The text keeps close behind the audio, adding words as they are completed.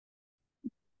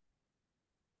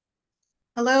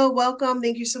Hello, welcome.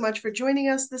 Thank you so much for joining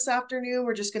us this afternoon.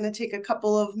 We're just going to take a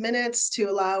couple of minutes to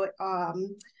allow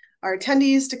our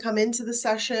attendees to come into the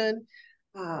session.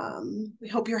 We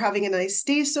hope you're having a nice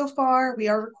day so far. We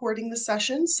are recording the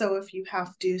session, so if you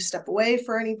have to step away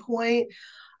for any point,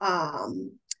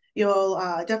 you'll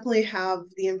definitely have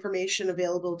the information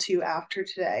available to you after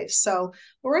today. So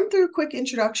we'll run through a quick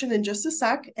introduction in just a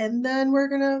sec, and then we're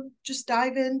going to just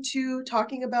dive into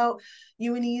talking about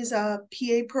UNE's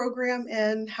PA program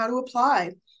and how to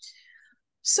apply.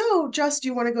 So Jess, do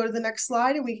you want to go to the next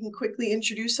slide and we can quickly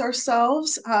introduce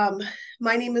ourselves?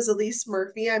 My name is Elise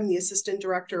Murphy. I'm the Assistant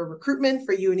Director of Recruitment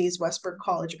for UNE's Westbrook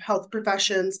College of Health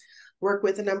Professions. Work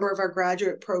with a number of our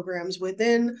graduate programs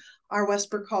within our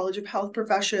Westbrook College of Health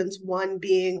Professions, one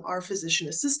being our Physician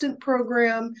Assistant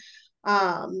program.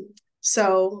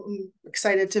 So I'm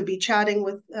excited to be chatting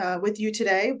with you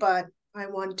today, but I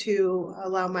want to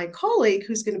allow my colleague,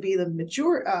 who's going to be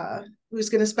who's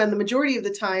going to spend the majority of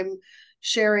the time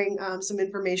sharing some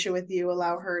information with you,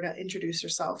 allow her to introduce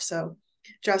herself. So,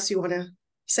 Jess, you want to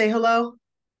say hello?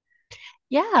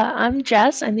 Yeah, I'm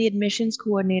Jess. I'm the admissions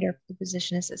coordinator for the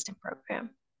physician assistant program.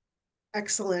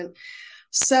 Excellent.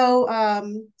 So,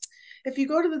 if you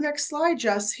go to the next slide,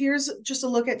 Jess, here's just a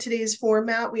look at today's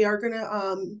format. We are going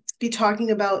to be talking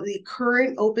about the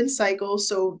current open cycle,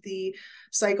 so the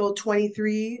cycle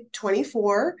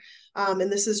 23-24.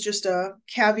 And this is just a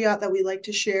caveat that we like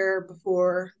to share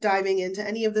before diving into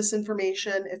any of this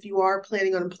information. If you are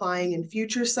planning on applying in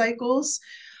future cycles,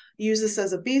 use this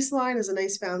as a baseline, as a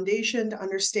nice foundation to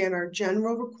understand our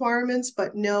general requirements,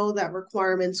 but know that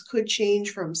requirements could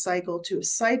change from cycle to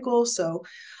cycle. So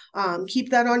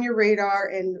keep that on your radar,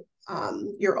 and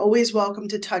you're always welcome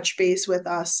to touch base with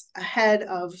us ahead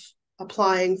of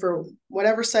applying for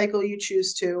whatever cycle you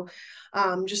choose to,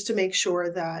 just to make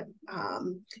sure that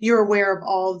you're aware of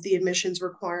all of the admissions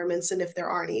requirements and if there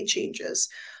are any changes.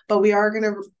 But we are going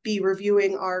to be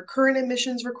reviewing our current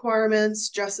admissions requirements.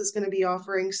 Jess is going to be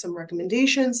offering some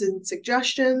recommendations and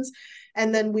suggestions,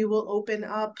 and then we will open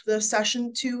up the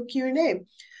session to Q&A.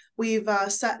 We've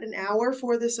set an hour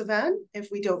for this event. If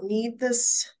we don't need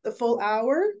the full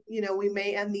hour, we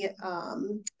may end the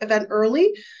event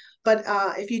early. But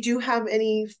if you do have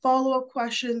any follow-up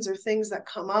questions or things that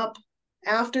come up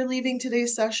after leaving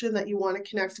today's session that you want to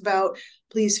connect about,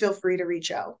 please feel free to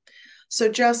reach out. So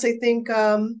Jess, I think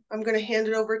I'm going to hand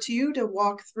it over to you to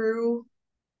walk through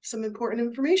some important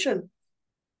information.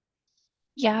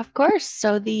 Yeah, of course.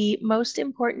 So the most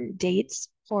important dates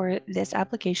for this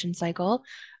application cycle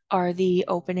are the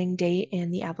opening date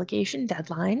and the application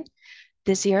deadline.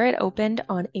 This year it opened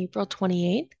on April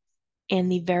 28th,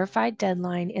 and the verified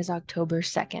deadline is October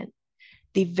 2nd.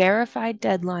 The verified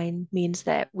deadline means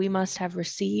that we must have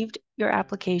received your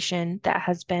application that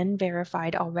has been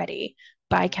verified already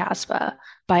by CASPA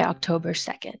by October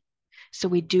 2nd. So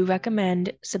we do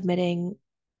recommend submitting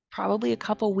probably a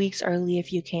couple weeks early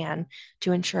if you can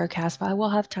to ensure CASPA will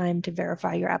have time to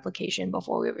verify your application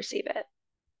before we receive it.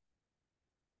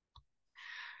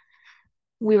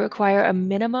 We require a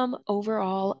minimum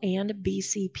overall and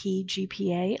BCP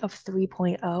GPA of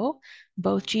 3.0.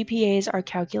 Both GPAs are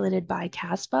calculated by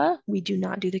CASPA. We do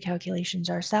not do the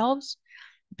calculations ourselves.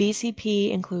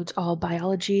 BCP includes all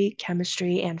biology,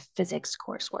 chemistry, and physics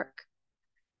coursework.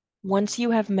 Once you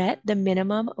have met the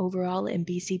minimum overall and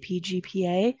BCP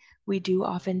GPA, we do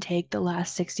often take the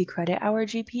last 60 credit hour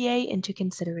GPA into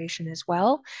consideration as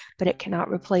well, but it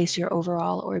cannot replace your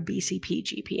overall or BCP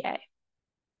GPA.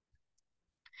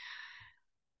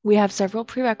 We have several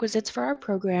prerequisites for our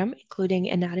program,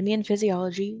 including Anatomy and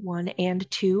Physiology 1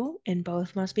 and 2, and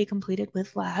both must be completed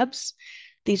with labs.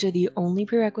 These are the only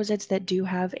prerequisites that do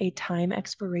have a time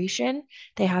expiration.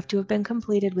 They have to have been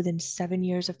completed within 7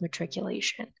 years of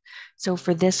matriculation. So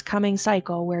for this coming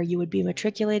cycle, where you would be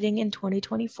matriculating in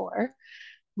 2024,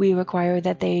 we require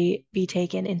that they be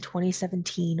taken in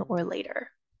 2017 or later.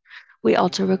 We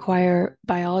also require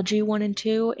Biology 1 and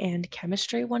 2 and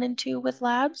Chemistry 1 and 2 with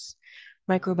labs,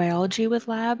 Microbiology with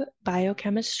lab,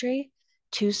 Biochemistry,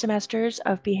 2 semesters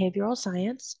of Behavioral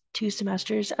Science, 2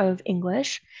 semesters of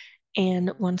English, and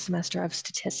 1 semester of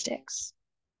Statistics.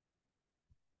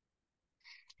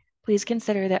 Please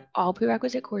consider that all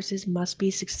prerequisite courses must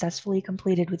be successfully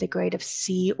completed with a grade of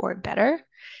C or better.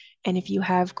 And if you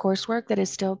have coursework that is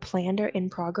still planned or in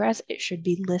progress, it should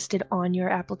be listed on your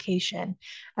application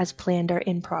as planned or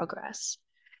in progress.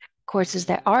 Courses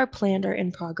that are planned or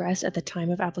in progress at the time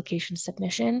of application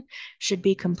submission should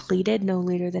be completed no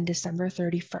later than December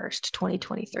 31st,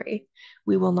 2023.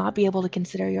 We will not be able to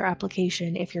consider your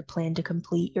application if you're planned to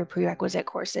complete your prerequisite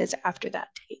courses after that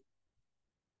date.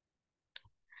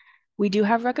 We do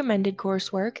have recommended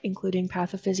coursework, including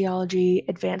pathophysiology,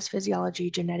 advanced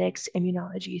physiology, genetics,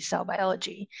 immunology, cell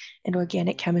biology, and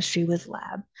organic chemistry with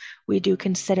lab. We do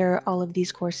consider all of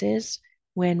these courses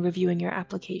when reviewing your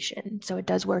application, so it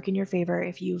does work in your favor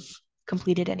if you've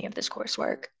completed any of this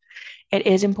coursework. It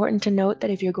is important to note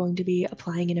that if you're going to be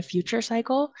applying in a future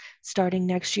cycle, starting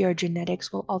next year,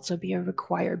 genetics will also be a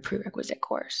required prerequisite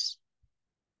course.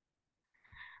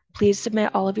 Please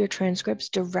submit all of your transcripts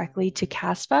directly to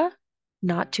CASPA,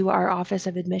 not to our Office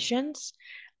of Admissions.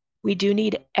 We do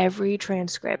need every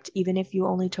transcript, even if you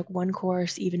only took one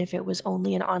course, even if it was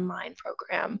only an online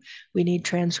program. We need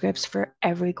transcripts for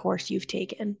every course you've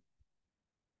taken.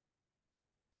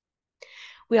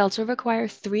 We also require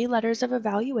 3 letters of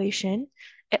evaluation.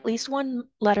 At least one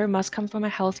letter must come from a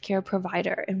healthcare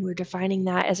provider, and we're defining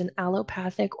that as an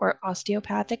allopathic or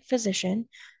osteopathic physician,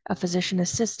 a physician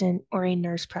assistant, or a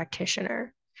nurse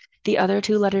practitioner. The other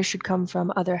 2 letters should come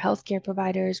from other healthcare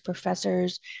providers,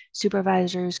 professors,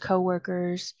 supervisors,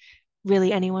 coworkers,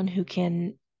 really anyone who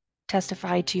can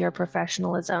testify to your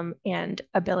professionalism and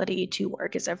ability to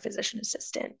work as a physician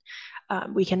assistant.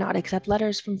 We cannot accept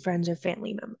letters from friends or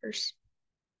family members.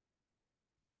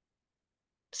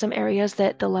 Some areas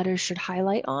that the letters should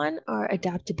highlight on are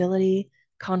adaptability,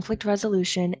 conflict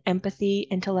resolution, empathy,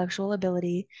 intellectual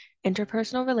ability,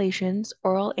 interpersonal relations,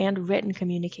 oral and written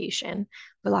communication,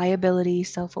 reliability,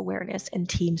 self-awareness, and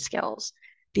team skills.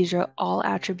 These are all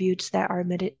attributes that our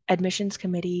admissions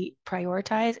committee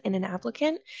prioritize in an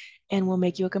applicant and will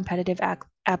make you a competitive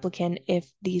applicant if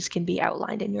these can be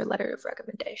outlined in your letter of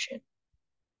recommendation.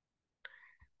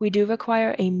 We do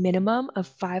require a minimum of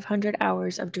 500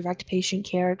 hours of direct patient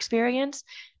care experience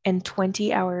and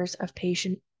 20 hours of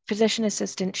physician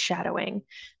assistant shadowing.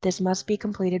 This must be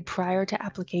completed prior to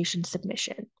application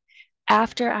submission.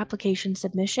 After application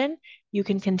submission, you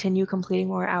can continue completing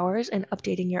more hours and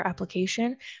updating your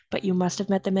application, but you must have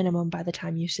met the minimum by the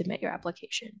time you submit your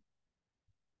application.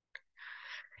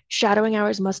 Shadowing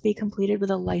hours must be completed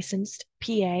with a licensed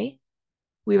PA.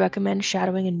 We recommend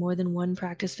shadowing in more than one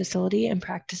practice facility and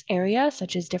practice area,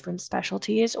 such as different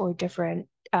specialties or different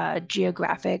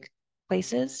geographic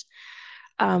places.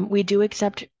 We do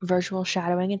accept virtual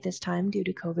shadowing at this time due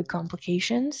to COVID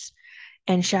complications,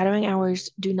 and shadowing hours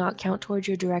do not count towards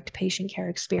your direct patient care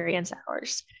experience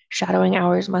hours. Shadowing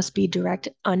hours must be direct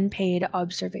unpaid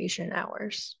observation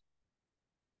hours.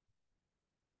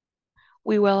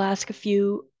 We will ask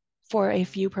for a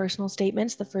few personal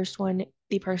statements. The first one,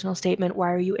 the personal statement,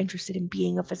 why are you interested in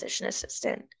being a physician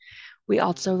assistant? We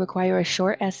also require a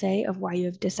short essay of why you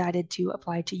have decided to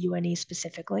apply to UNE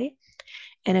specifically,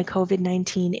 and a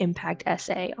COVID-19 impact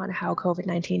essay on how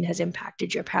COVID-19 has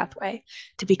impacted your pathway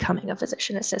to becoming a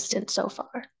physician assistant so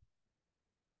far.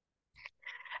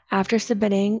 After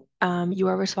submitting, you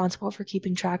are responsible for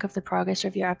keeping track of the progress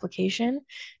of your application.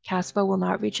 CASPA will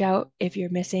not reach out if you're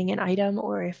missing an item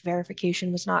or if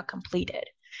verification was not completed.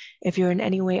 If you're in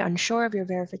any way unsure of your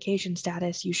verification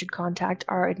status, you should contact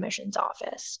our admissions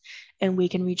office, and we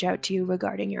can reach out to you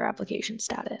regarding your application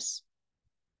status.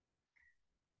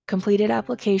 Completed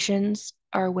applications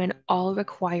are when all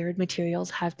required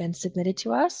materials have been submitted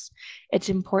to us. It's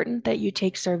important that you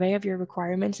take survey of your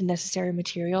requirements and necessary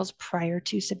materials prior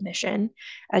to submission,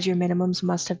 as your minimums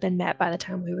must have been met by the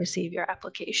time we receive your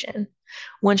application.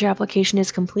 Once your application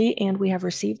is complete and we have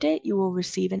received it, you will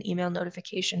receive an email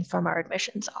notification from our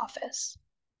admissions office.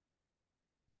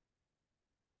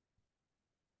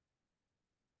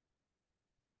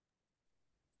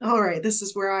 All right, this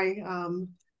is where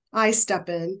I step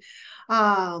in.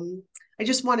 I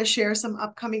just want to share some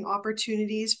upcoming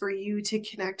opportunities for you to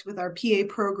connect with our PA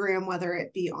program, whether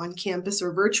it be on campus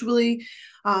or virtually.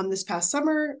 This past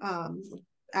summer,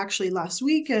 actually last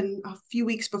week and a few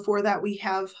weeks before that, we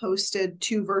have hosted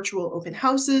 2 virtual open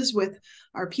houses with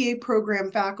our PA program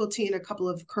faculty and a couple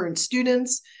of current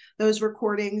students. Those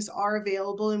recordings are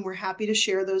available and we're happy to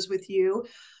share those with you.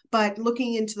 But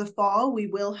looking into the fall, we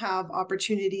will have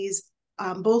opportunities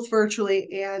both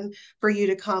virtually and for you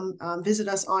to come visit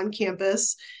us on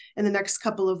campus. In the next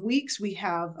couple of weeks, we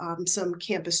have some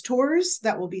campus tours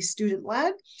that will be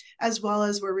student-led, as well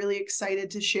as we're really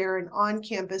excited to share an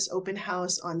on-campus open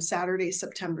house on Saturday,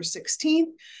 September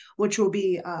 16th, which will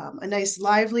be a nice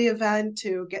lively event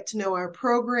to get to know our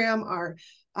program, our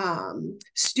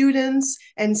students,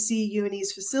 and see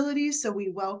UNE's facilities. So we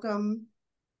welcome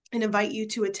and invite you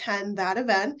to attend that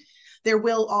event. There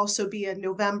will also be a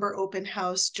November open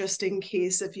house just in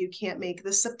case if you can't make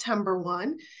the September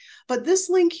one. But this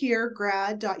link here,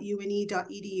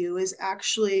 grad.une.edu, is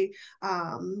actually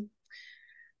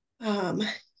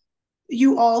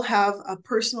You all have a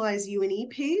personalized UNE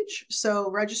page.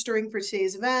 So registering for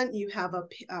today's event, you have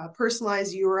a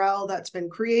personalized URL that's been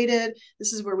created.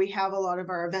 This is where we have a lot of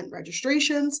our event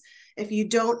registrations. If you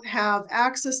don't have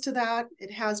access to that,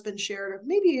 it has been shared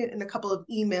maybe in a couple of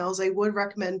emails. I would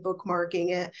recommend bookmarking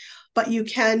it, but you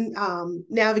can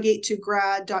navigate to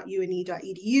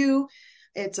grad.une.edu.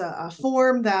 It's a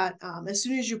form that as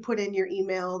soon as you put in your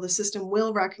email, the system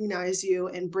will recognize you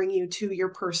and bring you to your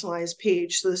personalized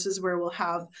page. So this is where we'll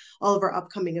have all of our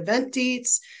upcoming event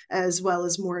dates, as well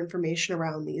as more information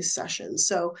around these sessions.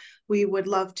 So we would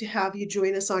love to have you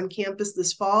join us on campus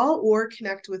this fall or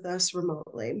connect with us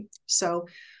remotely. So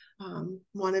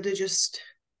wanted to just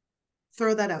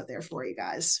throw that out there for you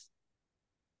guys.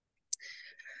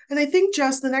 And I think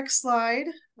just the next slide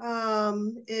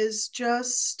is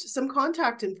just some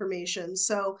contact information.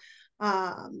 So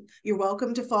you're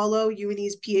welcome to follow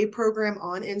UNE's PA program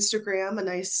on Instagram, a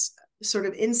nice sort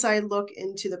of inside look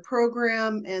into the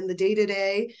program and the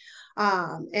day-to-day.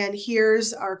 And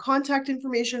here's our contact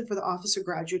information for the Office of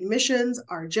Graduate Admissions,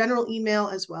 our general email,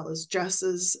 as well as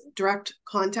Jess's direct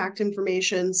contact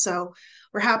information. So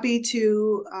we're happy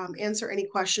to answer any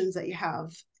questions that you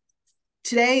have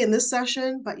today in this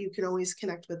session, but you can always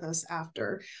connect with us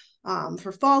after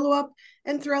for follow-up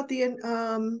and throughout the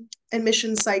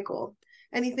admission cycle.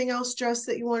 Anything else, Jess,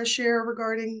 that you want to share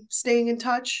regarding staying in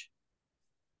touch?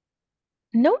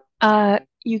 Nope.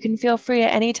 You can feel free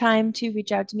at any time to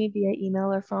reach out to me via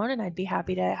email or phone, and I'd be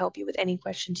happy to help you with any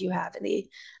questions you have in the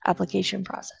application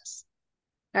process.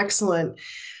 Excellent.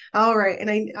 All right,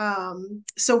 and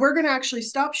so we're going to actually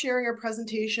stop sharing our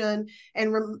presentation.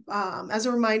 And as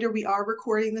a reminder, we are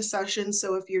recording the session.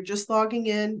 So if you're just logging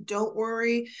in, don't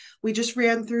worry. We just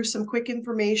ran through some quick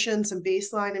information, some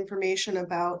baseline information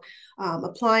about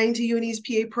applying to UNE's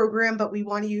PA program, but we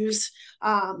want to use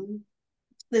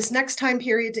this next time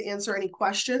period to answer any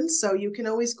questions. So you can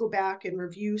always go back and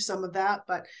review some of that.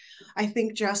 But I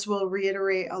think Jess will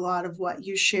reiterate a lot of what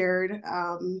you shared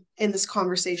in this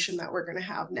conversation that we're going to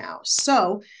have now.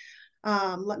 So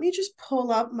let me just pull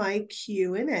up my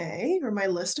Q&A or my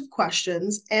list of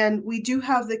questions. And we do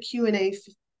have the Q&A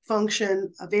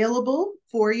function available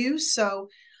for you. So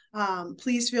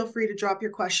please feel free to drop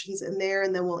your questions in there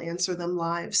and then we'll answer them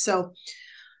live. So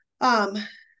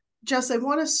Jess, I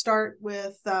want to start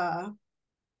with the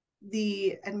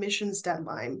admissions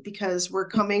deadline because we're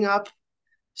coming up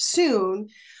soon.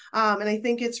 And I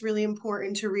think it's really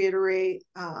important to reiterate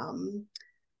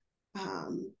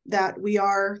that we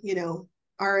are,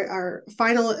 our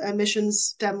final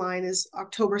admissions deadline is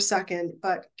October 2nd,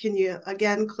 but can you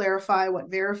again clarify what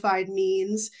verified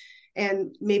means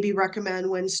and maybe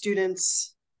recommend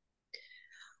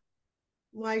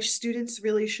why students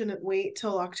really shouldn't wait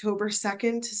till October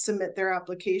 2nd to submit their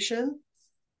application?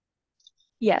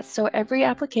 Yes, so every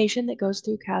application that goes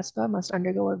through CASPA must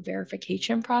undergo a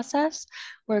verification process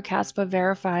where CASPA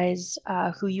verifies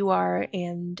who you are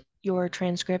and your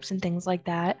transcripts and things like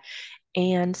that.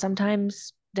 And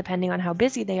sometimes, depending on how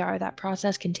busy they are, that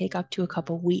process can take up to a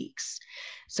couple weeks.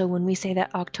 So when we say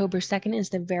that October 2nd is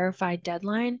the verified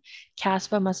deadline,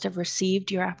 CASPA must have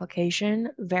received your application,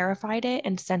 verified it,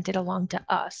 and sent it along to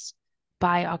us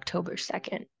by October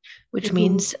 2nd, which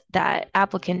means that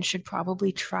applicants should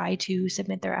probably try to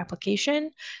submit their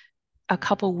application a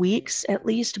couple weeks at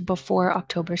least before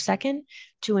October 2nd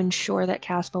to ensure that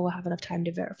CASPA will have enough time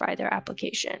to verify their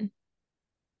application.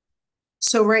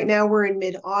 So right now we're in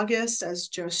mid-August, as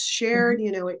just shared.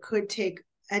 It could take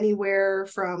anywhere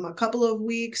from a couple of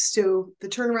weeks to the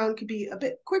turnaround could be a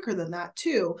bit quicker than that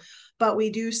too. But we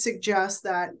do suggest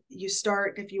that you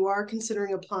start, if you are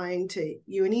considering applying to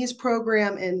UNE's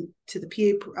program and to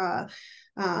the PA,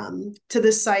 to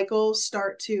this cycle,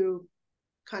 start to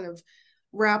kind of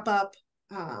wrap up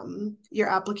your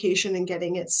application and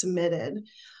getting it submitted.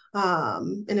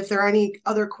 And if there are any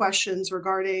other questions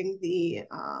regarding the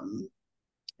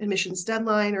admissions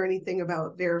deadline or anything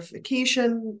about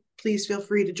verification, please feel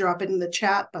free to drop it in the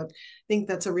chat. But I think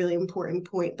that's a really important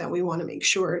point that we want to make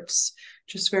sure it's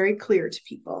just very clear to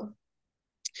people.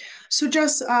 So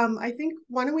Jess, I think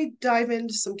why don't we dive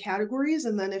into some categories,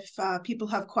 and then if people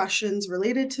have questions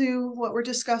related to what we're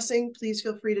discussing, please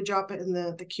feel free to drop it in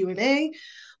the Q&A.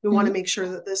 We want to make sure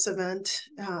that this event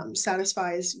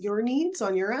satisfies your needs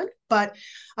on your end. But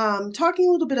talking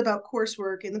a little bit about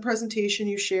coursework, in the presentation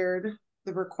you shared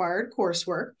the required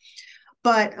coursework,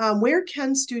 but where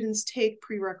can students take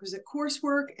prerequisite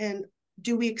coursework, and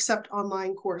do we accept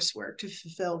online coursework to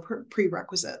fulfill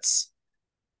prerequisites?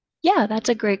 Yeah, that's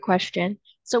a great question.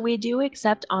 So we do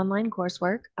accept online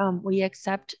coursework. We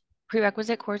accept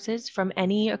prerequisite courses from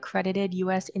any accredited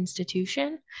U.S.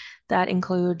 institution. That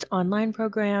includes online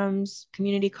programs,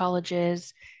 community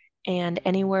colleges, and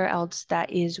anywhere else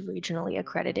that is regionally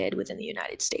accredited within the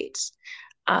United States.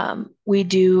 We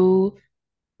do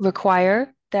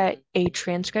require that a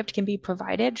transcript can be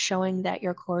provided showing that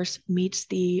your course meets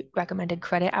the recommended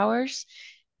credit hours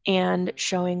and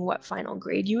showing what final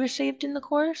grade you received in the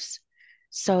course.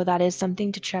 So that is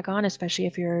something to check on, especially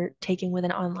if you're taking with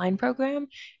an online program.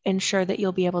 Ensure that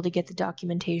you'll be able to get the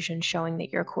documentation showing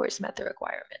that your course met the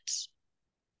requirements.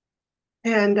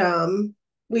 And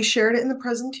we shared it in the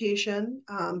presentation,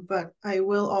 but I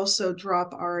will also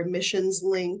drop our admissions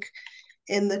link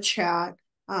in the chat.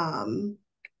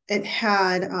 It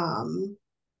had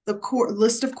the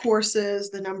list of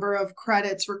courses, the number of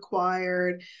credits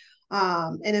required.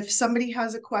 And if somebody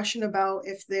has a question about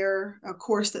if a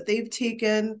course that they've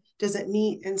taken doesn't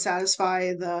meet and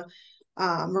satisfy the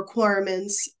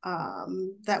requirements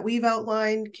that we've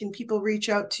outlined, can people reach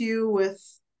out to you with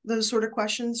those sort of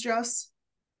questions, Jess?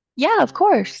 Yeah, of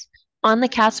course. On the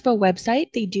CASPA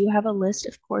website, they do have a list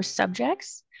of course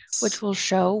subjects, which will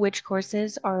show which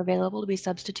courses are available to be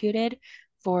substituted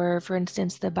for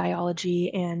instance, the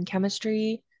biology and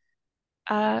chemistry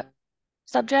uh,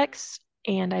 subjects.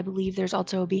 And I believe there's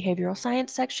also a behavioral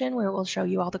science section where it will show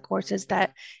you all the courses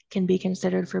that can be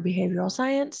considered for behavioral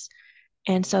science.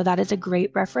 And so that is a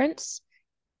great reference.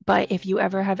 But if you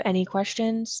ever have any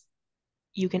questions,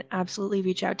 you can absolutely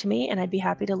reach out to me and I'd be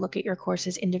happy to look at your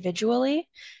courses individually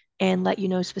and let you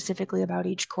know specifically about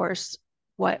each course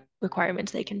what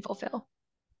requirements they can fulfill.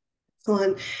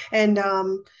 Excellent. And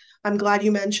I'm glad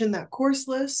you mentioned that course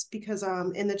list because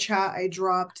in the chat I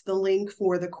dropped the link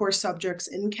for the course subjects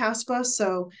in CASPA.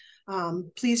 So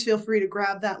please feel free to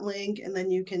grab that link and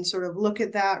then you can sort of look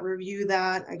at that, review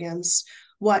that against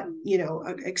what,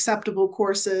 acceptable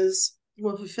courses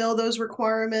will fulfill those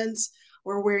requirements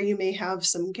or where you may have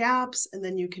some gaps, and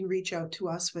then you can reach out to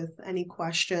us with any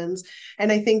questions.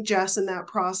 And I think, Jess, in that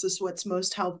process, what's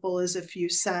most helpful is if you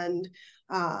send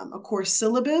a course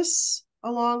syllabus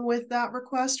along with that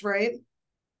request, right?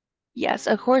 Yes,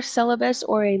 a course syllabus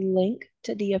or a link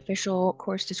to the official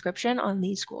course description on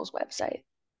the school's website.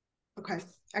 Okay,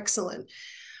 excellent.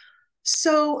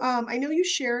 So I know you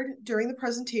shared during the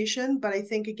presentation, but I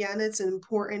think, again, it's an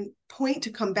important point to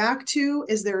come back to.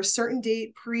 Is there a certain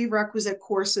date prerequisite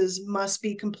courses must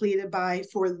be completed by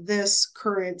for this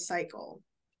current cycle?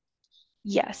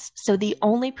 Yes, so the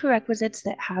only prerequisites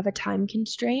that have a time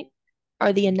constraint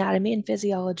are the anatomy and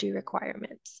physiology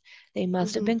requirements. They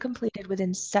must have Mm-hmm. been completed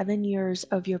within 7 years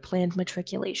of your planned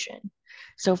matriculation.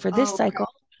 So for this Oh, okay. cycle,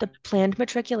 the planned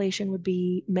matriculation would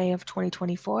be May of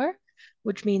 2024,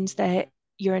 which means that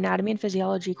your anatomy and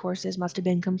physiology courses must have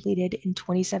been completed in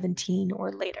 2017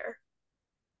 or later.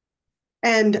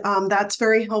 And that's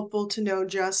very helpful to know,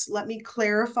 Jess. Let me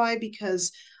clarify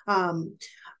because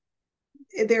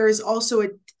there is also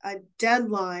a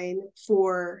deadline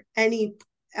for any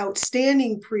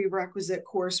outstanding prerequisite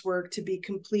coursework to be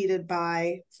completed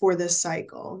by for this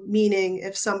cycle. Meaning,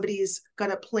 if somebody's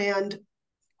got a planned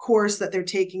course that they're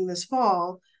taking this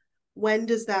fall, when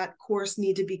does that course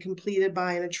need to be completed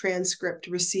by and a transcript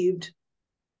received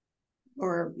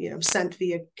or sent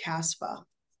via CASPA?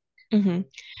 Mm-hmm.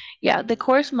 Yeah, the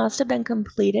course must have been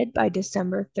completed by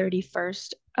December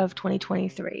 31st of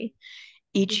 2023.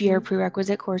 Each year, Mm-hmm.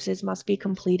 prerequisite courses must be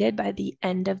completed by the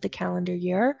end of the calendar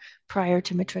year prior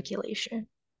to matriculation.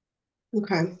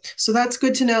 Okay, so that's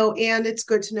good to know, and it's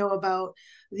good to know about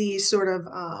the sort of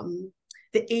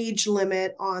the age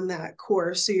limit on that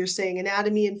course. So you're saying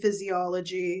anatomy and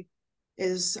physiology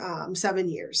is 7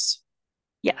 years.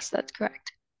 Yes, that's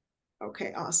correct.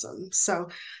 Okay, awesome. So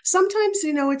sometimes,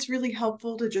 it's really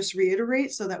helpful to just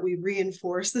reiterate so that we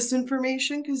reinforce this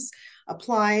information because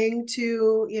applying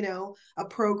to, a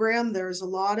program, there's a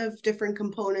lot of different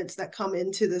components that come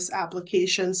into this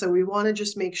application. So we want to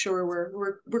just make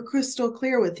sure we're crystal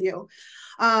clear with you.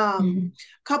 Mm-hmm.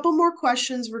 Couple more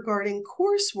questions regarding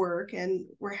coursework, and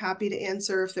we're happy to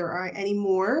answer if there are any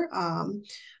more.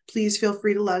 Please feel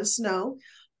free to let us know.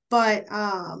 But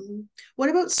what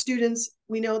about students?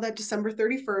 We know that December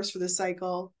 31st for the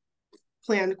cycle,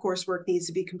 planned coursework needs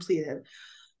to be completed.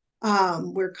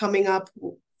 We're coming up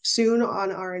soon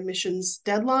on our admissions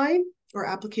deadline or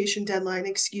application deadline,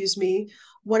 excuse me.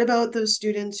 What about those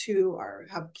students who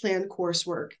have planned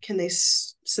coursework? Can they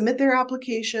submit their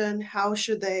application? How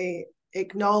should they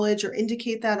acknowledge or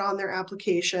indicate that on their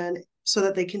application so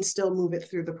that they can still move it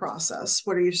through the process?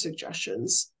 What are your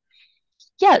suggestions?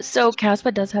 Yeah, so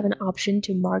CASPA does have an option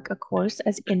to mark a course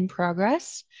as in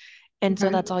progress. And so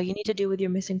Okay. that's all you need to do with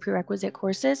your missing prerequisite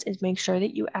courses is make sure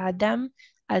that you add them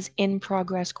as in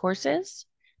progress courses.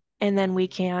 And then we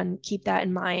can keep that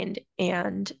in mind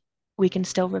and we can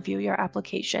still review your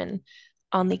application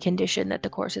on the condition that the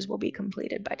courses will be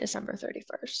completed by December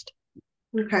 31st.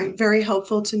 Okay, very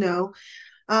helpful to know.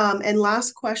 And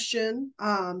last question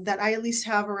that I at least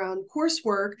have around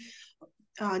coursework,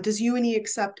 does UNE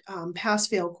accept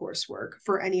pass-fail coursework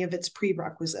for any of its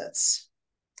prerequisites?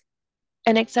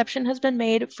 An exception has been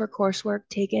made for coursework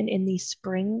taken in the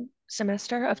spring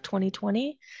semester of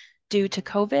 2020. Due to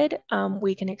COVID,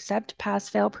 we can accept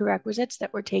pass-fail prerequisites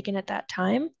that were taken at that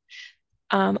time.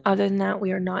 Other than that,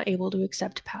 we are not able to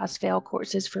accept pass-fail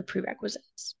courses for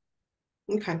prerequisites.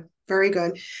 Okay, very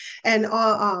good. And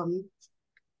along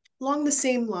the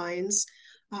same lines,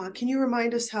 can you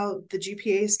remind us how the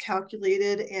GPA is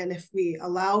calculated, and if we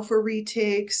allow for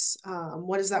retakes,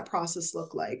 what does that process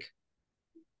look like?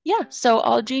 Yeah, so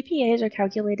all GPAs are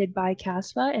calculated by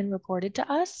CASPA and reported to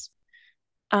us.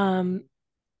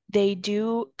 They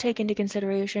do take into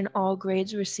consideration all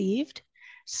grades received.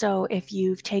 So if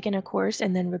you've taken a course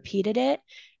and then repeated it,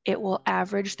 it will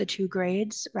average the two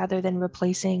grades rather than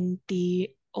replacing the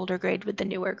older grade with the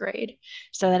newer grade.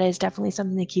 So that is definitely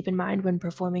something to keep in mind when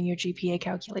performing your GPA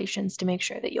calculations to make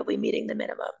sure that you'll be meeting the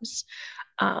minimums.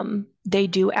 They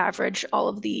do average all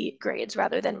of the grades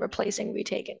rather than replacing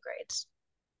retaken grades.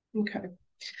 Okay.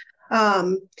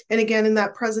 And again, in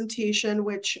that presentation,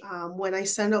 which when I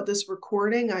send out this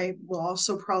recording, I will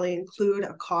also probably include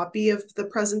a copy of the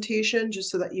presentation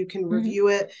just so that you can review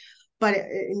it. But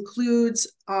it includes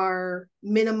our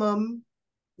minimums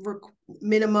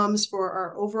for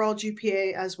our overall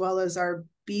GPA as well as our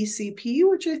BCP,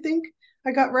 which I think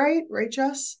I got right,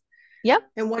 Jess? Yep.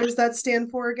 And what does that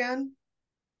stand for again?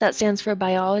 That stands for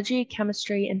biology,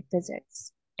 chemistry, and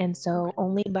physics. And so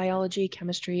only biology,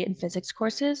 chemistry, and physics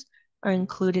courses are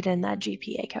included in that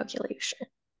GPA calculation.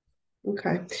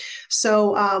 Okay.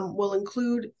 So we'll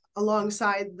include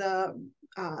alongside the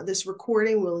this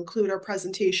recording, we'll include our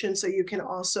presentation so you can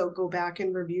also go back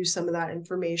and review some of that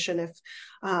information if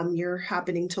you're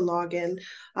happening to log in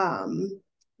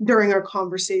during our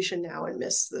conversation now and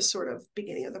miss the sort of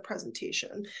beginning of the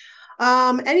presentation.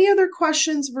 Any other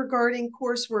questions regarding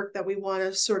coursework that we want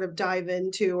to sort of dive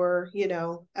into or,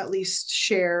 at least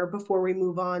share before we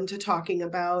move on to talking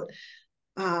about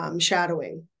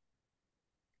shadowing?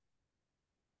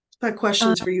 Got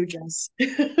questions for you, Jess.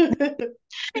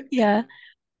 Yeah.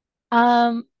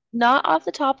 Not off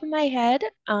the top of my head.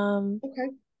 Okay.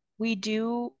 We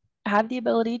do have the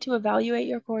ability to evaluate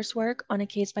your coursework on a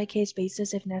case-by-case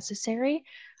basis if necessary.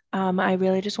 I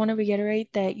really just want to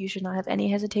reiterate that you should not have any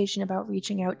hesitation about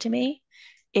reaching out to me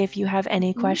if you have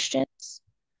any questions.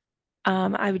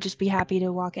 I would just be happy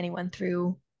to walk anyone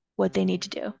through what they need to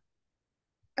do.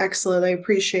 Excellent. I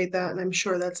appreciate that. And I'm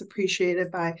sure that's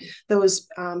appreciated by those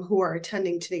who are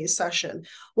attending today's session.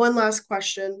 One last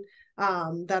question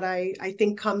that I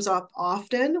think comes up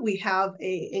often. We have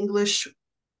a English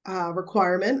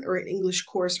requirement or an English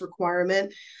course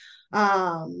requirement.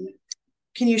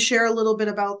 Can you share a little bit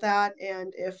about that?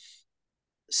 And if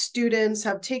students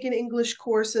have taken English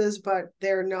courses, but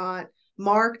they're not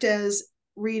marked as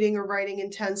reading or writing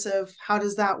intensive, how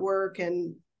does that work?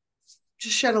 And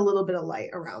just shed a little bit of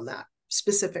light around that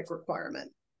specific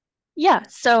requirement. Yeah,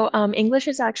 so English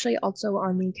is actually also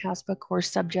on the CASPA course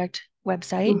subject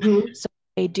website. Mm-hmm. So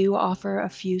they do offer a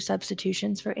few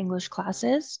substitutions for English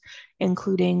classes,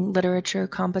 including literature,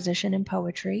 composition, and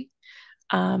poetry.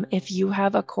 If you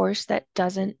have a course that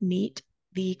doesn't meet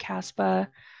the CASPA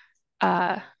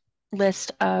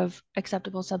list of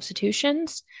acceptable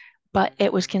substitutions, but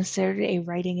it was considered a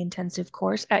writing intensive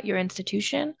course at your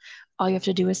institution, all you have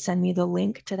to do is send me the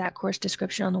link to that course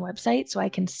description on the website so I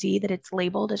can see that it's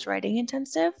labeled as writing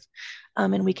intensive,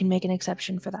 and we can make an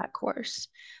exception for that course.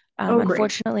 Great.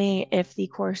 Unfortunately, if the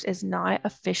course is not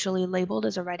officially labeled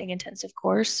as a writing intensive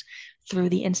course through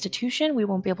the institution, we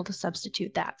won't be able to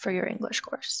substitute that for your English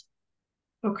course.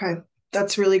 Okay.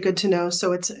 That's really good to know.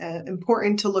 So it's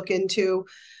important to look into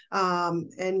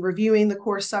and reviewing the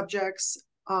course subjects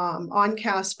on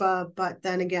CASPA, but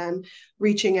then again,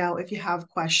 reaching out if you have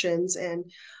questions and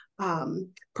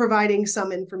providing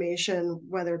some information,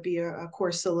 whether it be a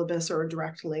course syllabus or a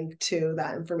direct link to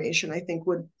that information, I think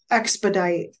would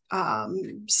expedite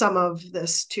some of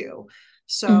this too.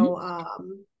 So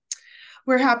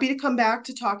we're happy to come back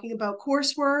to talking about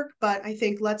coursework, but I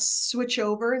think let's switch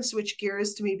over and switch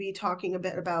gears to maybe talking a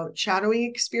bit about shadowing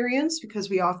experience because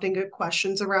we often get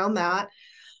questions around that.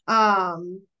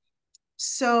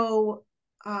 So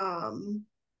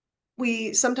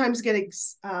we sometimes get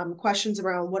questions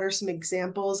around what are some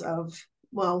examples of,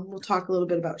 well, we'll talk a little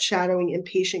bit about shadowing in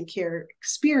patient care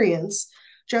experience.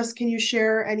 Jess, can you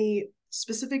share any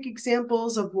specific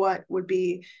examples of what would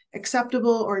be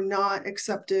acceptable or not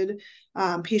accepted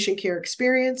patient care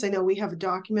experience? I know we have a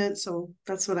document, so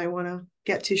that's what I want to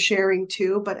get to sharing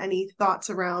too, but any thoughts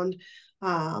around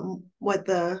what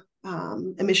the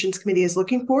admissions committee is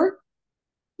looking for?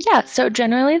 Yeah, so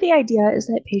generally the idea is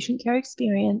that patient care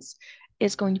experience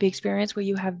is going to be experience where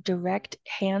you have direct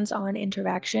hands-on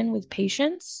interaction with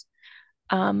patients.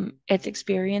 It's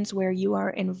experience where you are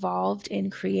involved in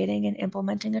creating and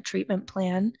implementing a treatment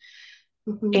plan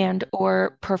Mm-hmm. and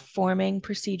or performing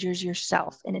procedures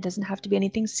yourself. And it doesn't have to be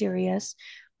anything serious,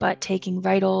 but taking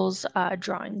vitals,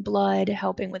 drawing blood,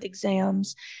 helping with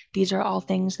exams. These are all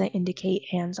things that indicate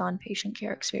hands-on patient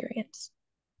care experience.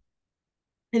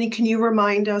 And can you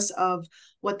remind us of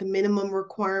what the minimum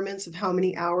requirements of how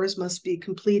many hours must be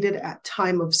completed at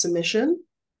time of submission?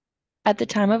 At the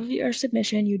time of your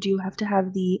submission, you do have to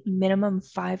have the minimum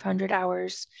 500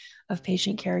 hours of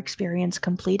patient care experience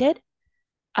completed.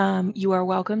 You are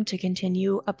welcome to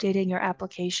continue updating your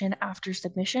application after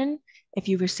submission if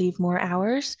you receive more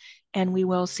hours, and we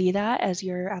will see that as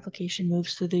your application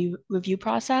moves through the review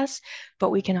process, but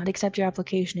we cannot accept your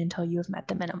application until you have met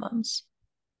the minimums.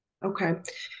 Okay.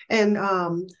 And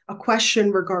a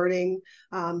question regarding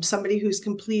somebody who's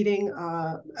completing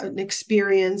an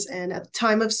experience, and at the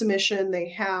time of submission, they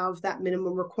have that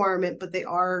minimum requirement, but they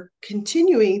are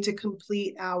continuing to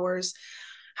complete hours.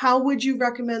 How would you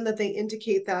recommend that they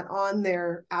indicate that on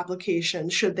their application?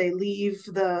 Should they leave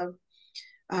the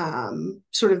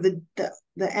sort of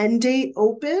the end date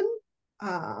open?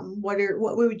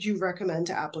 What would you recommend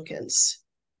to applicants?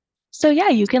 So yeah,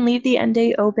 you can leave the end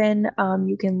date open.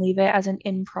 You can leave it as an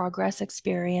in-progress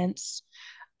experience.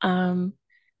 Um,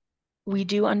 we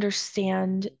do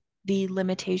understand the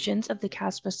limitations of the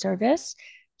CASPA service.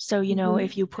 So, Mm-hmm.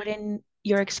 if you put in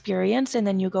your experience and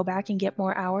then you go back and get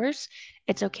more hours,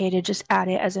 it's okay to just add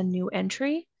it as a new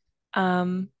entry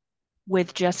um,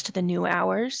 with just the new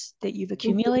hours that you've Mm-hmm.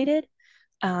 accumulated.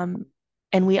 Um,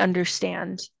 and we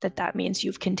understand that that means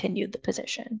you've continued the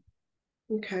position.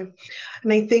 Okay.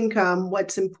 And I think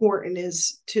what's important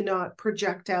is to not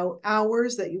project out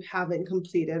hours that you haven't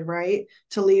completed, right?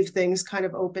 To leave things kind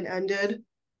of open ended.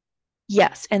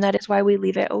 Yes, and that is why we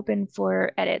leave it open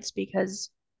for edits because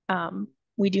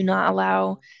we do not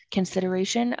allow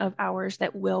consideration of hours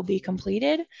that will be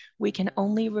completed. We can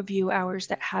only review hours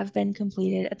that have been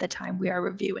completed at the time we are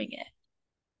reviewing it.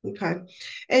 Okay.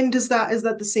 And is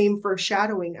that the same for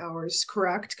shadowing hours,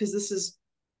 correct? Because this is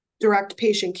direct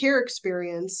patient care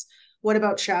experience. What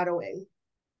about shadowing?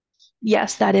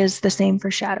 Yes, that is the same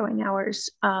for shadowing hours.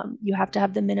 You have to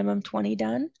have the minimum 20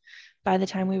 done by the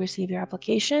time we receive your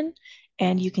application,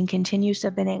 and you can continue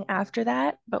submitting after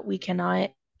that, but we cannot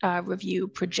review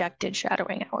projected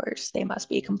shadowing hours. They must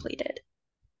be completed.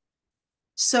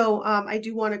 So I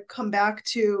do want to come back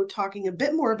to talking a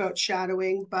bit more about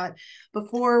shadowing, but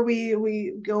before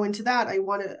we go into that, I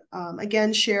want to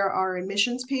again share our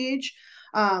admissions page.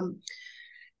 Um,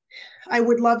 I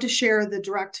would love to share the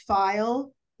direct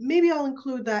file. Maybe I'll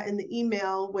include that in the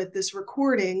email with this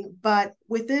recording, but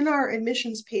within our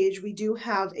admissions page, we do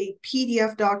have a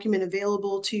PDF document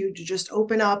available to you to just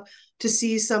open up to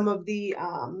see some of the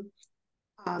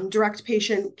direct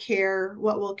patient care,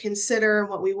 what we'll consider and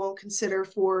what we won't consider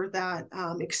for that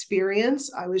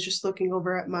experience. I was just looking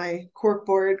over at my cork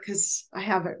board because I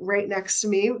have it right next to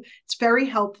me. It's very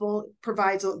helpful. It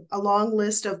provides a long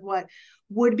list of what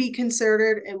would be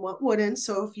considered and what wouldn't.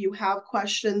 So if you have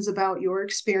questions about your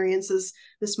experiences,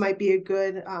 this might be a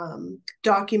good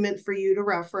document for you to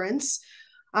reference.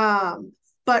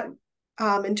 But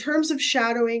in terms of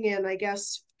shadowing and I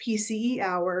guess PCE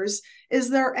hours, is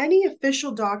there any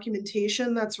official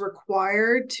documentation that's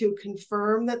required to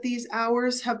confirm that these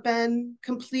hours have been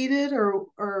completed, or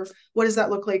what does that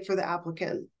look like for the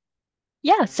applicant?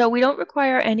 Yeah, so we don't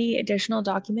require any additional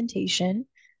documentation.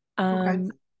 Okay.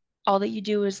 Um, all that you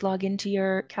do is log into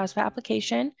your CASPA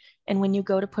application, and when you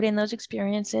go to put in those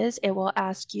experiences, it will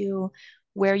ask you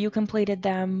where you completed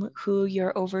them, who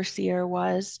your overseer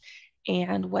was,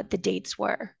 and what the dates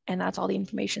were. And that's all the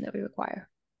information that we require.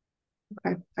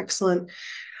 Okay, excellent.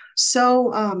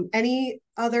 So, any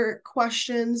other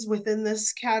questions within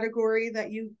this category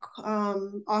that you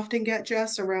often get,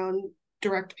 Jess, around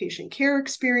direct patient care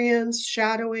experience,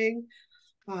 shadowing?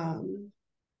 Um,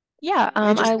 Yeah,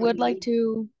 I just I want would like to.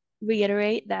 to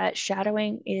reiterate that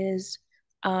shadowing is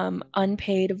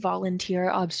unpaid volunteer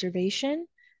observation.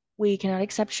 We cannot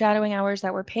accept shadowing hours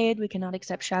that were paid. We cannot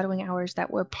accept shadowing hours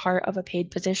that were part of a paid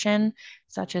position,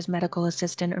 such as medical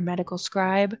assistant or medical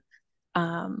scribe.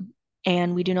 Um,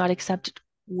 and we do not accept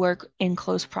work in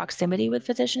close proximity with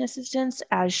physician assistants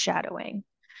as shadowing.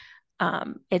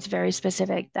 It's very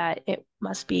specific that it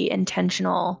must be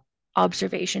intentional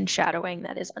observation shadowing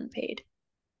that is unpaid.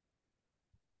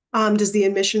 Does the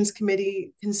admissions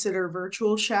committee consider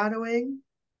virtual shadowing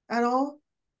at all?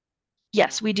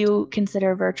 Yes, we do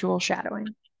consider virtual shadowing.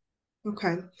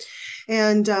 Okay.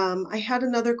 And I had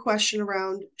another question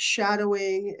around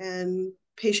shadowing and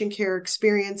patient care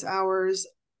experience hours.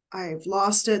 I've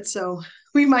lost it, so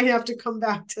we might have to come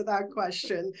back to that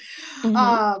question. Mm-hmm.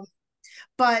 Um,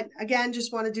 but again,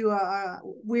 just want to do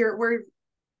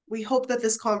we hope that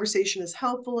this conversation is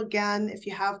helpful. Again, if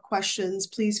you have questions,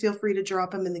 please feel free to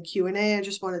drop them in the Q&A. I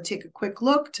just want to take a quick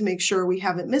look to make sure we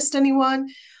haven't missed anyone.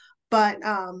 But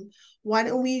why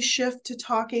don't we shift to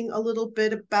talking a little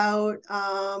bit about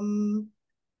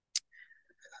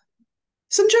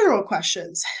some general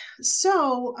questions.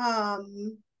 So,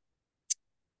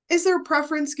 is there a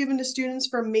preference given to students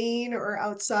from Maine or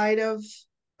outside of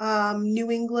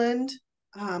New England?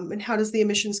 And how does the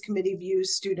admissions committee view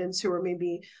students who are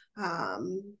maybe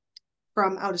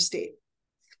from out of state?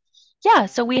 Yeah,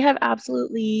 so we have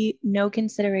absolutely no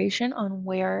consideration on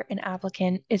where an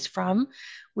applicant is from.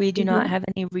 We do not Mm-hmm. have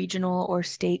any regional or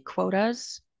state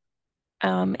quotas.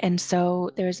 And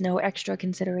so there's no extra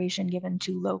consideration given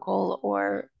to local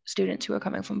or students who are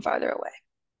coming from farther away.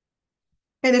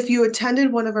 And if you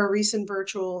attended one of our recent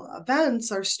virtual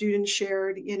events, our students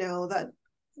shared, that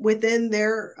within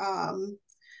their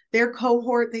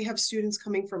cohort, they have students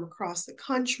coming from across the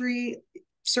country,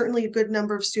 certainly a good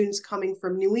number of students coming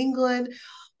from New England,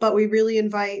 but we really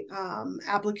invite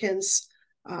applicants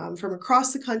from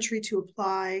across the country to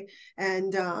apply.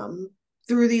 And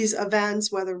through these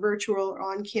events, whether virtual or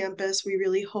on campus, we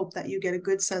really hope that you get a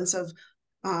good sense of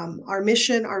our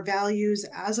mission, our values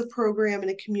as a program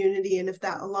and a community. And if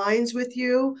that aligns with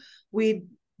you, we'd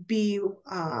be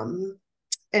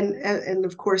and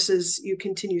of course, as you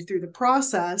continue through the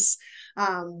process,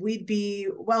 we'd be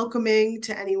welcoming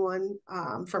to anyone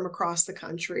from across the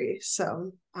country.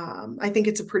 So I think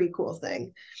it's a pretty cool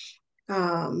thing.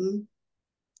 Um,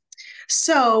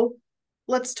 so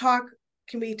let's talk.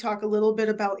 Can we talk a little bit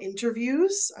about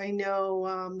interviews? I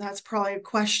know that's probably a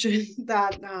question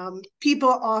that people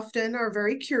often are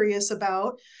very curious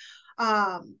about.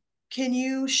 Um, can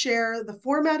you share the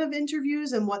format of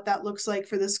interviews and what that looks like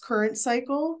for this current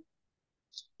cycle?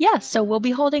 Yeah, so we'll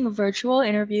be holding virtual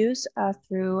interviews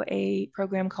through a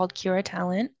program called Cura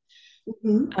Talent.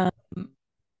 Mm-hmm. Um,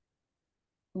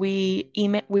 we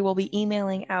will be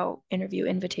emailing out interview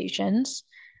invitations,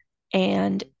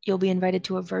 and you'll be invited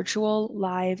to a virtual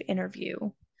live interview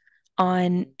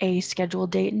on a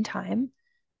scheduled date and time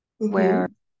where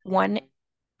Mm-hmm. one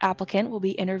applicant will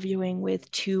be interviewing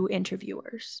with two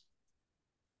interviewers.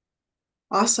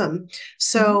 Awesome. Mhm.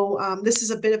 So this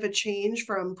is a bit of a change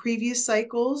from previous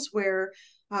cycles where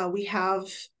we have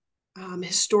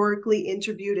historically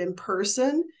interviewed in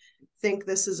person. I think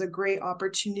this is a great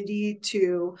opportunity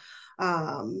to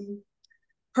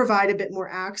provide a bit more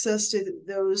access to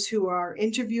those who are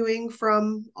interviewing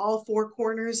from all four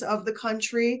corners of the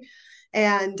country.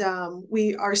 And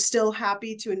we are still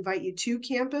happy to invite you to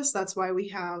campus. That's why we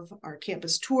have our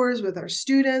campus tours with our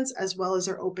students, as well as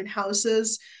our open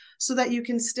houses, so that you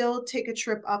can still take a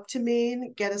trip up to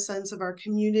Maine, get a sense of our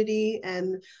community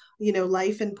and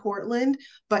life in Portland,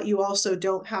 but you also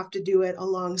don't have to do it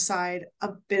alongside a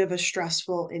bit of a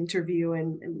stressful interview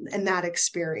and that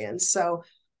experience. So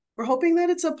we're hoping that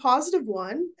it's a positive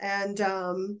one and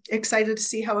excited to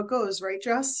see how it goes, right,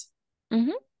 Jess?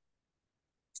 Mhm.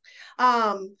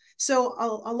 So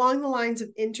along the lines of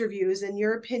interviews, in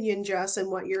your opinion, Jess,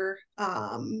 and what you're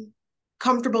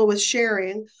comfortable with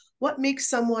sharing, what makes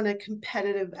someone a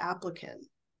competitive applicant?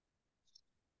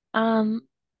 Um,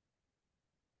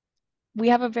 we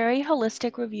have a very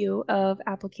holistic review of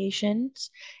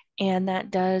applications, and that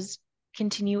does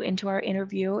continue into our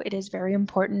interview. It is very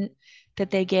important that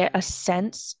they get a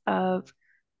sense of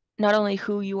not only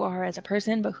who you are as a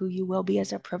person, but who you will be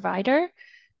as a provider.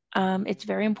 It's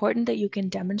very important that you can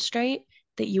demonstrate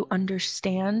that you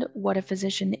understand what a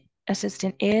physician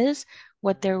assistant is,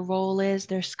 what their role is,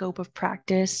 their scope of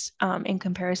practice in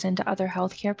comparison to other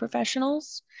healthcare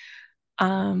professionals.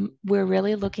 We're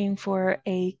really looking for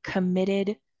a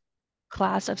committed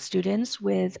class of students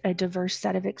with a diverse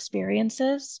set of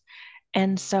experiences.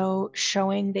 And so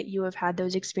showing that you have had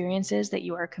those experiences, that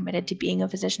you are committed to being a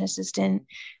physician assistant,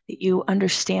 that you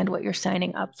understand what you're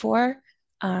signing up for,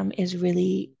 is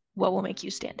really what will make you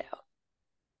stand out.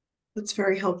 That's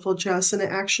very helpful, Jess. And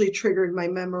it actually triggered my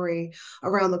memory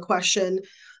around the question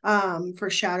for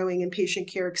shadowing and patient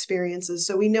care experiences.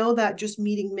 So we know that just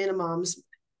meeting minimums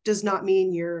does not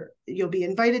mean you'll be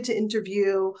invited to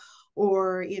interview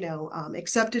or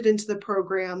accepted into the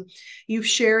program. You've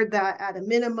shared that at a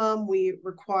minimum we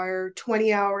require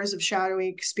 20 hours of shadowing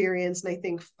experience and I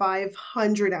think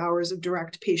 500 hours of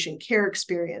direct patient care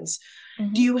experience. Do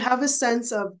Mm-hmm. you have a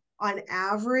sense of, on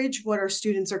average, what our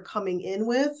students are coming in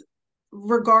with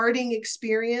regarding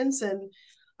experience? And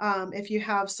if you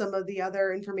have some of the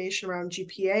other information around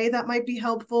GPA, that might be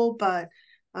helpful, but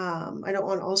I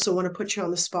don't also want to put you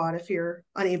on the spot if you're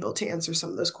unable to answer some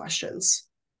of those questions.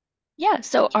 Yeah,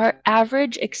 so our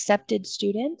average accepted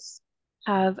students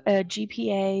have a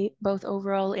GPA, both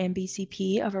overall and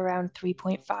BCP, of around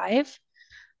 3.5.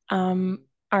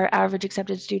 Our average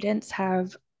accepted students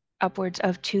have upwards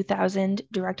of 2,000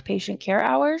 direct patient care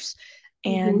hours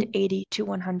and Mm-hmm. 80 to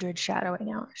 100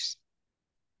 shadowing hours.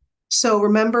 So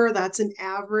remember, that's an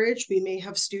average. We may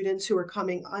have students who are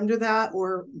coming under that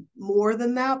or more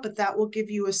than that, but that will give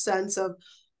you a sense of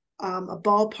a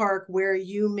ballpark where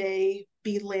you may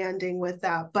be landing with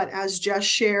that. But as just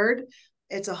shared,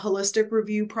 it's a holistic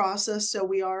review process. So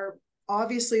we are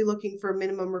obviously looking for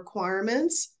minimum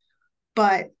requirements,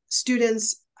 but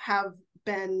students have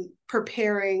been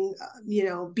preparing,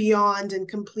 beyond and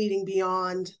completing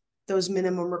beyond those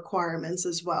minimum requirements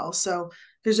as well. So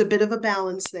there's a bit of a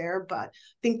balance there, but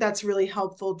I think that's really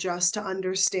helpful just to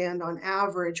understand on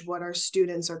average what our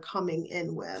students are coming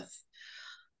in with.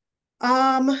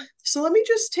 So let me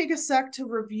just take a sec to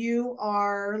review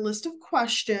our list of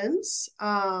questions.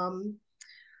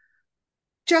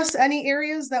 Just any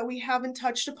areas that we haven't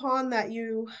touched upon that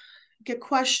you get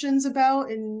questions about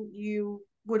and you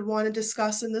would want to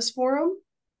discuss in this forum?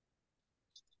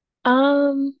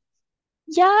 Um,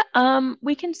 yeah,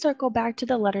 we can circle back to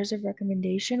the letters of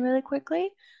recommendation really quickly.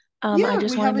 I Yeah,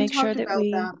 just we want to haven't make sure talked that about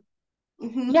that.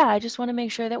 Mm-hmm. yeah, I just want to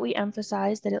make sure that we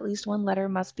emphasize that at least one letter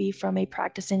must be from a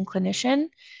practicing clinician,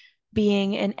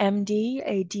 being an MD,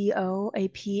 a DO, a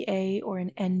PA, or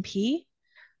an NP.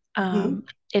 Mm-hmm.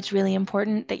 It's really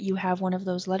important that you have one of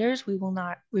those letters. We will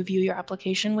not review your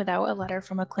application without a letter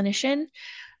from a clinician.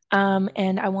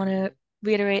 And I want to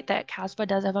reiterate that CASPA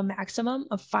does have a maximum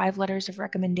of 5 letters of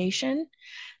recommendation.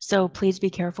 So please be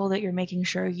careful that you're making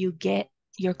sure you get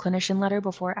your clinician letter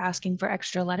before asking for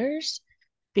extra letters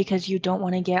because you don't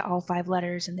want to get all 5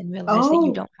 letters and then realize that you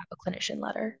Oh, don't have a clinician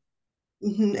letter.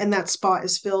 mm-hmm. And that spot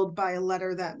is filled by a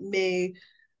letter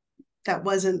that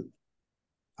wasn't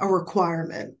a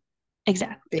requirement,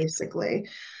 Exactly. basically.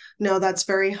 No, that's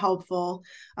very helpful.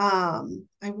 I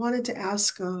wanted to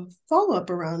ask a follow-up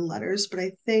around letters, but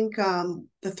I think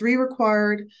the 3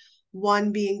 required,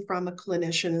 one being from a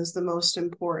clinician, is the most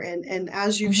important. And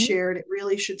as you've Mhm. shared, it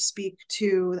really should speak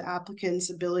to the applicant's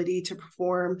ability to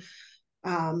perform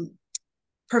um,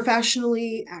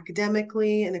 professionally,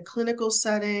 academically, in a clinical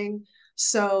setting.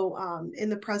 So in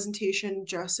the presentation,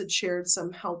 Jess had shared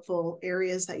some helpful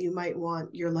areas that you might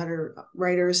want your letter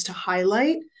writers to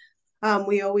highlight.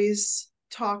 We always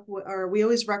we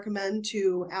always recommend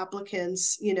to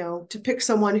applicants, to pick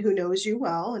someone who knows you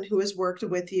well and who has worked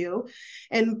with you.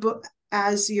 And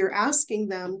as you're asking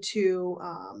them to,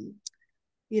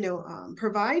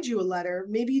 provide you a letter,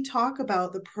 maybe talk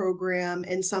about the program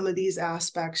and some of these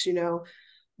aspects.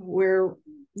 We're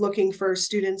looking for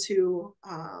students who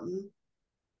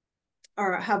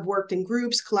have worked in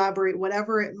groups, collaborate,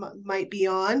 whatever it might be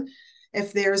on.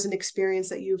 If there's an experience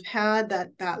that you've had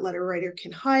that letter writer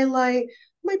can highlight,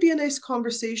 might be a nice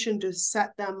conversation to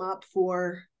set them up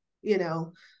for,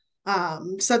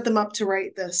 set them up to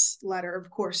write this letter. Of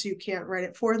course, you can't write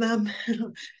it for them,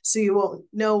 so you won't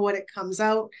know what it comes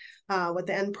out, what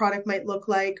the end product might look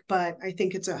like. But I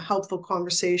think it's a helpful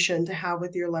conversation to have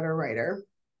with your letter writer.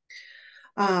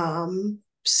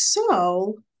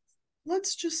 So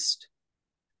let's just,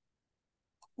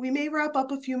 we may wrap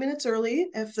up a few minutes early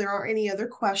if there are any other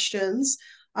questions.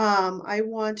 I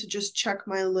want to just check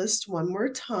my list one more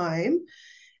time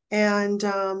and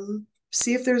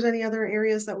see if there's any other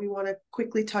areas that we want to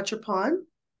quickly touch upon.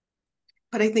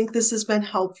 But I think this has been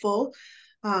helpful.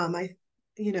 Over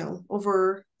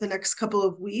the next couple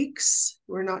of weeks,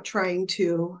 we're not trying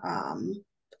to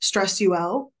stress you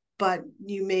out, but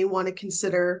you may want to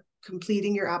consider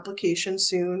completing your application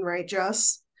soon, right,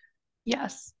 Jess?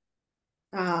 Yes.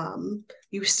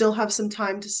 You still have some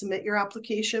time to submit your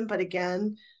application, but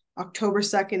again, October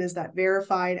 2nd is that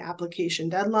verified application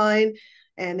deadline.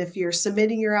 And if you're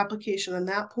submitting your application on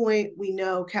that point, we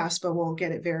know CASPA won't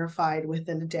get it verified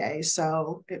within a day.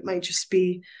 So it might just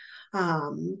be,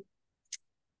 you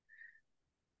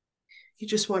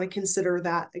just want to consider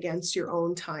that against your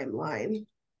own timeline.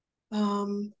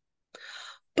 Um,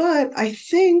 But I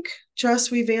think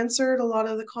just we've answered a lot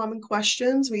of the common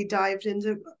questions. We dived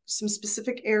into some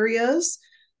specific areas.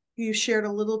 You shared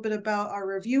a little bit about our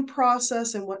review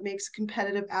process and what makes a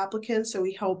competitive applicant. So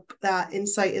we hope that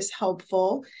insight is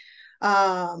helpful.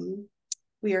 Um,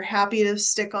 we are happy to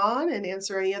stick on and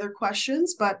answer any other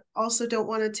questions, but also don't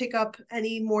want to take up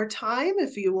any more time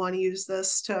if you want to use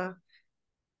this to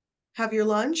have your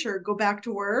lunch or go back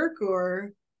to work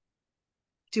or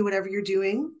do whatever you're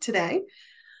doing today.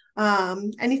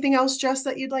 Anything else, Jess,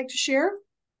 that you'd like to share?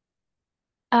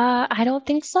 I don't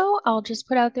think so. I'll just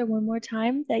put out there one more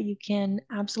time that you can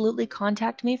absolutely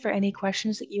contact me for any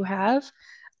questions that you have.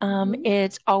 Mhm.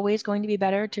 It's always going to be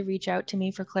better to reach out to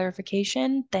me for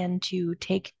clarification than to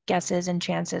take guesses and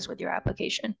chances with your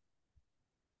application.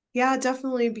 Yeah,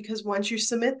 definitely, because once you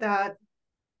submit that,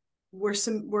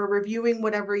 we're reviewing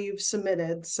whatever you've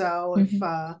submitted. So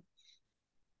Mhm.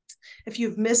 if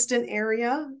you've missed an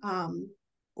area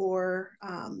or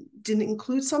didn't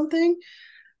include something,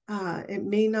 uh, it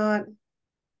may not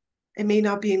it may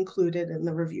not be included in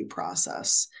the review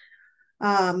process.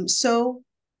 So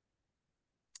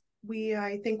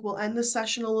I think we'll end the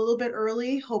session a little bit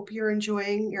early. Hope you're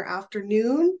enjoying your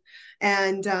afternoon,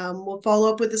 and we'll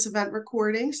follow up with this event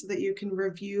recording so that you can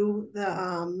review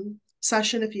the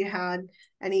session if you had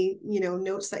any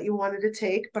notes that you wanted to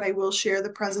take. But I will share the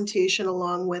presentation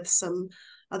along with some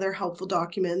other helpful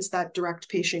documents, that direct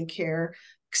patient care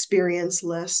experience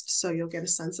list, so you'll get a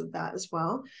sense of that as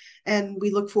well. And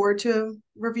we look forward to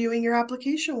reviewing your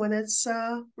application when it's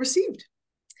received.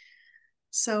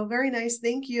 So very nice.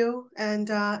 Thank you. And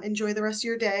enjoy the rest of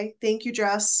your day. Thank you,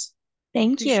 Jess.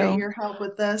 Thank Appreciate you. your help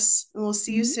with this. And we'll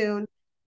see you Mhm. soon.